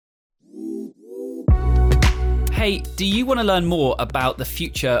Hey, do you want to learn more about the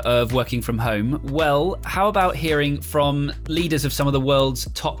future of working from home? Well, how about hearing from leaders of some of the world's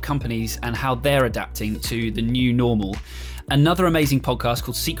top companies and how they're adapting to the new normal? Another amazing podcast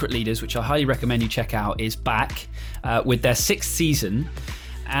called Secret Leaders, which I highly recommend you check out, is back with their 6th season.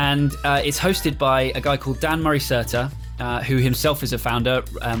 And it's hosted by a guy called Dan Murray-Serter, who himself is a founder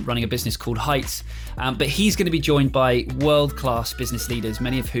running a business called Heights. But he's going to be joined by world-class business leaders,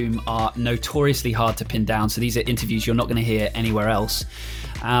 many of whom are notoriously hard to pin down. So these are interviews you're not going to hear anywhere else.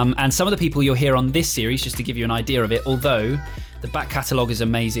 And some of the people you'll hear on this series, just to give you an idea of it, although the back catalogue is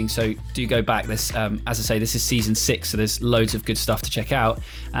amazing, so do go back. This, as I say, this is season 6, so there's loads of good stuff to check out.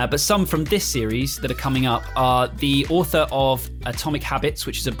 But some from this series that are coming up are the author of Atomic Habits,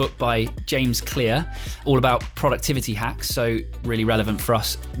 which is a book by James Clear, all about productivity hacks, so really relevant for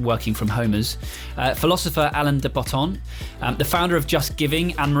us working from homers. Philosopher Alain de Botton, the founder of Just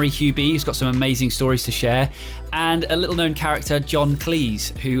Giving, Anne-Marie Huby, who's got some amazing stories to share, and a little-known character, John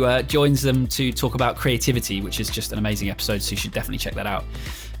Cleese, who joins them to talk about creativity, which is just an amazing episode, so you should definitely check that out.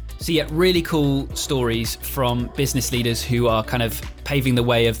 So yeah, really cool stories from business leaders who are kind of paving the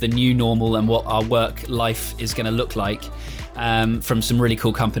way of the new normal and what our work life is going to look like from some really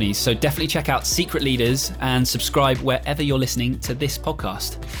cool companies. So definitely check out Secret Leaders and subscribe wherever you're listening to this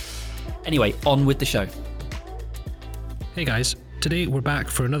podcast. Anyway, on with the show. Hey guys, today we're back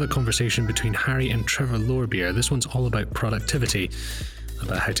for another conversation between Harry and Trevor Lorbeer. This one's all about productivity,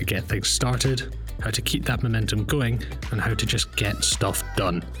 about how to get things started, how to keep that momentum going, and how to just get stuff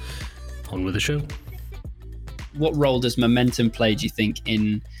done. On with the show. What role does momentum play, do you think,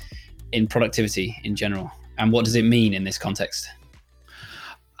 in productivity in general? And what does it mean in this context?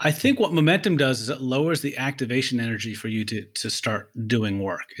 I think what momentum does is it lowers the activation energy for you to start doing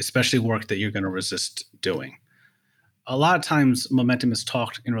work, especially work that you're going to resist doing. A lot of times momentum is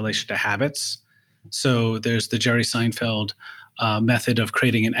talked in relation to habits. So there's the Jerry Seinfeld method of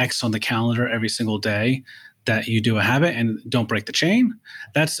creating an X on the calendar every single day that you do a habit and don't break the chain.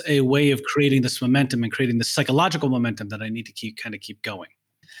 That's a way of creating this momentum and creating this psychological momentum that I need to keep going.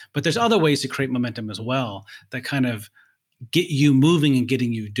 But there's other ways to create momentum as well that kind of get you moving and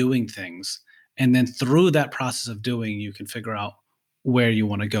getting you doing things. And then through that process of doing, you can figure out where you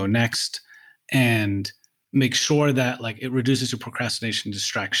want to go next and make sure that it reduces your procrastination and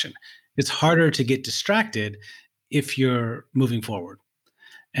distraction. It's harder to get distracted if you're moving forward.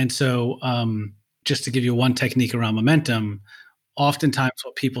 And so just to give you one technique around momentum, oftentimes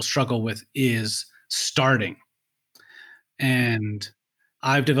what people struggle with is starting. And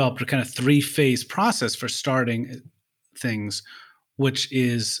I've developed a kind of 3-phase process for starting things, which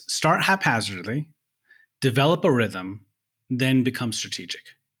is start haphazardly, develop a rhythm, then become strategic.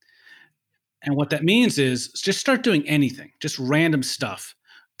 And what that means is just start doing anything, just random stuff,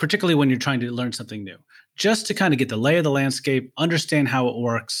 particularly when you're trying to learn something new, just to kind of get the lay of the landscape, understand how it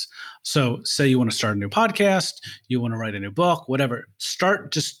works. So say you want to start a new podcast, you want to write a new book, whatever,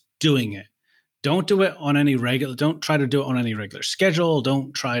 start just doing it. Don't do it on any don't try to do it on any regular schedule.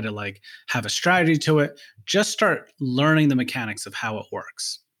 Don't try to have a strategy to it. Just start learning the mechanics of how it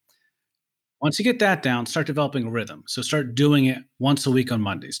works. Once you get that down, start developing a rhythm. So start doing it once a week on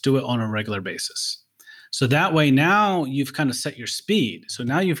Mondays. Do it on a regular basis. So that way now you've kind of set your speed. So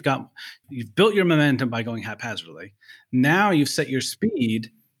now you've built your momentum by going haphazardly. Now you've set your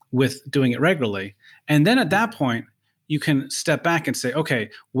speed with doing it regularly. And then at that point, you can step back and say, okay,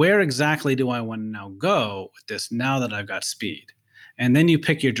 where exactly do I want to now go with this now that I've got speed? And then you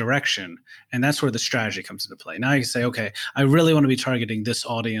pick your direction. And that's where the strategy comes into play. Now you say, okay, I really want to be targeting this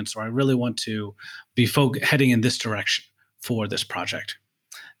audience, or I really want to be heading in this direction for this project.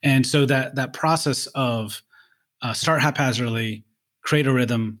 And so that process of start haphazardly, create a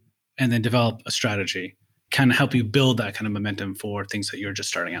rhythm, and then develop a strategy can help you build that kind of momentum for things that you're just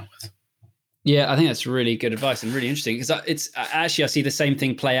starting out with. Yeah, I think that's really good advice and really interesting, because it's actually, I see the same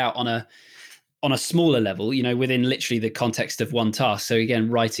thing play out on a smaller level, within literally the context of one task. So again,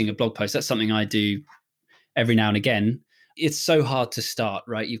 writing a blog post, that's something I do every now and again. It's so hard to start,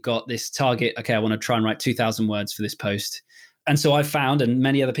 right? You've got this target. Okay, I want to try and write 2,000 words for this post. And so I've found, and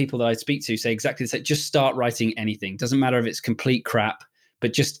many other people that I speak to say exactly the same, just start writing anything. Doesn't matter if it's complete crap,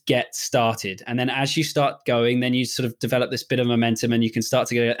 but just get started. And then as you start going, then you sort of develop this bit of momentum and you can start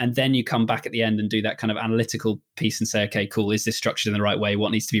to go, and then you come back at the end and do that kind of analytical piece and say, okay, cool. Is this structured in the right way?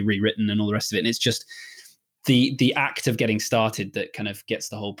 What needs to be rewritten and all the rest of it? And it's just the act of getting started that kind of gets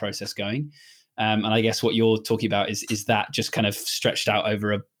the whole process going. And I guess what you're talking about is that just kind of stretched out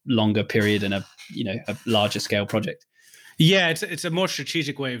over a longer period and a larger scale project. Yeah, it's a more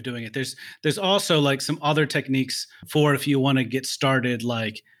strategic way of doing it. There's also some other techniques for if you want to get started,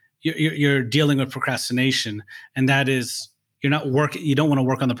 you're dealing with procrastination, and that is you don't want to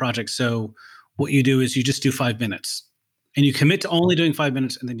work on the project. So what you do is you just do 5 minutes, and you commit to only doing 5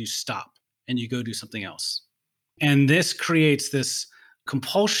 minutes, and then you stop and you go do something else. And this creates this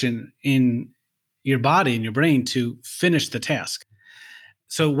compulsion in your body and your brain to finish the task.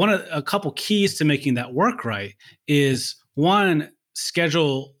 So a couple keys to making that work right is, one,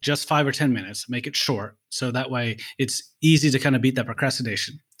 schedule just 5 or 10 minutes, make it short. So that way it's easy to kind of beat that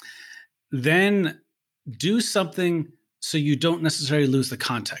procrastination. Then do something so you don't necessarily lose the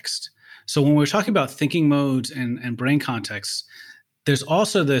context. So when we're talking about thinking modes and brain context, there's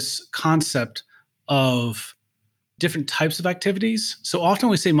also this concept of different types of activities. So often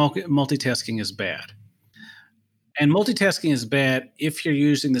we say multitasking is bad. And multitasking is bad if you're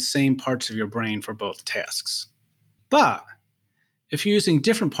using the same parts of your brain for both tasks. But if you're using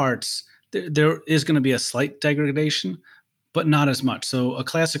different parts, there is going to be a slight degradation, but not as much. So a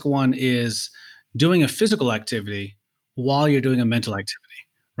classic one is doing a physical activity while you're doing a mental activity,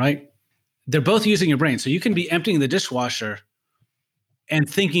 right? They're both using your brain. So you can be emptying the dishwasher and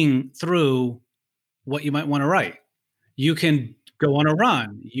thinking through what you might want to write. You can go on a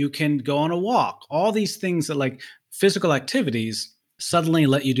run. You can go on a walk. All these things that, like physical activities, suddenly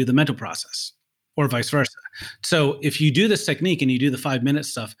let you do the mental process, or vice versa. So if you do this technique and you do the 5 minute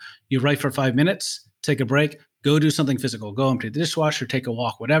stuff, you write for 5 minutes, take a break, go do something physical, go empty the dishwasher, take a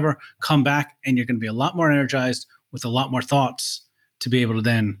walk, whatever, come back, and you're going to be a lot more energized with a lot more thoughts to be able to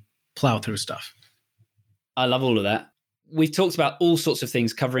then plow through stuff. I love all of that. We've talked about all sorts of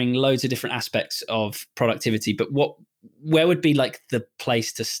things, covering loads of different aspects of productivity, but where would be like the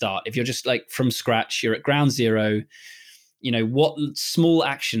place to start? If you're just like from scratch, you're at ground zero, what small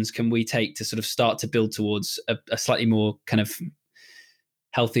actions can we take to sort of start to build towards a slightly more kind of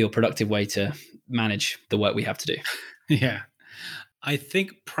healthy or productive way to manage the work we have to do? Yeah. I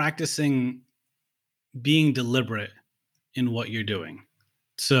think practicing being deliberate in what you're doing.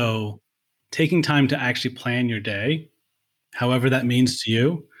 So taking time to actually plan your day, however that means to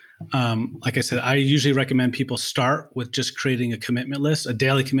you. Like I said, I usually recommend people start with just creating a commitment list, a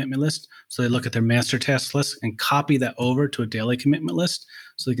daily commitment list. So they look at their master task list and copy that over to a daily commitment list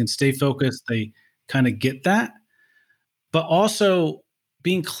so they can stay focused. They kind of get that, but also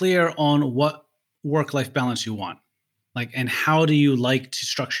being clear on what work-life balance you want. And how do you like to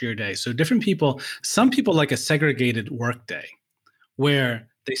structure your day? So some people like a segregated work day where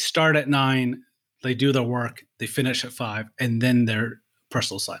they start at 9, they do their work, they finish at 5, and then their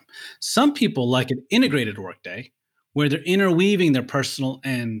personal time. Some people like an integrated work day where they're interweaving their personal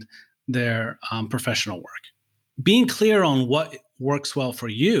and their professional work. Being clear on what works well for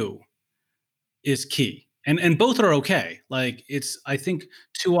you is key. And both are okay. I think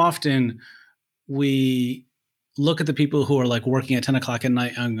too often we look at the people who are like working at 10 o'clock at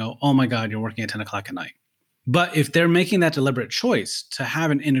night and go, oh my God, you're working at 10 o'clock at night. But if they're making that deliberate choice to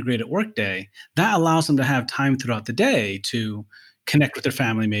have an integrated work day, that allows them to have time throughout the day to connect with their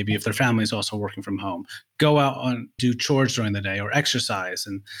family, maybe if their family is also working from home, go out and do chores during the day or exercise.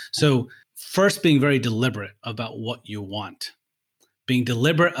 And so first, being very deliberate about what you want, being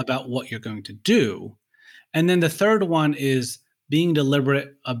deliberate about what you're going to do. And then the third one is being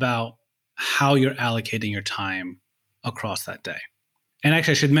deliberate about how you're allocating your time across that day. And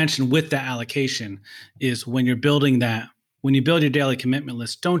actually, I should mention with that allocation is when you build your daily commitment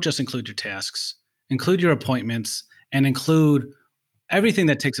list, don't just include your tasks, include your appointments, and include everything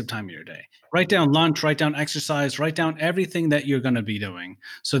that takes up time in your day. Write down lunch, write down exercise, write down everything that you're going to be doing.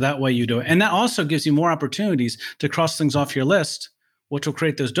 So that way you do it. And that also gives you more opportunities to cross things off your list, which will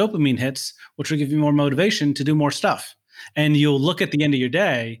create those dopamine hits, which will give you more motivation to do more stuff. And you'll look at the end of your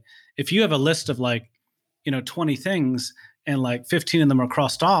day, if you have a list of 20 things and 15 of them are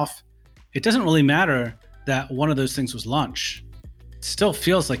crossed off, it doesn't really matter that one of those things was lunch. It still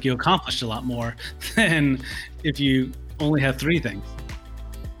feels like you accomplished a lot more than if you only have 3 things.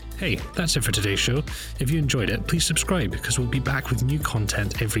 Hey, that's it for today's show. If you enjoyed it, please subscribe because we'll be back with new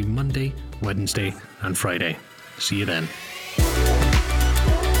content every Monday, Wednesday, and Friday. See you then.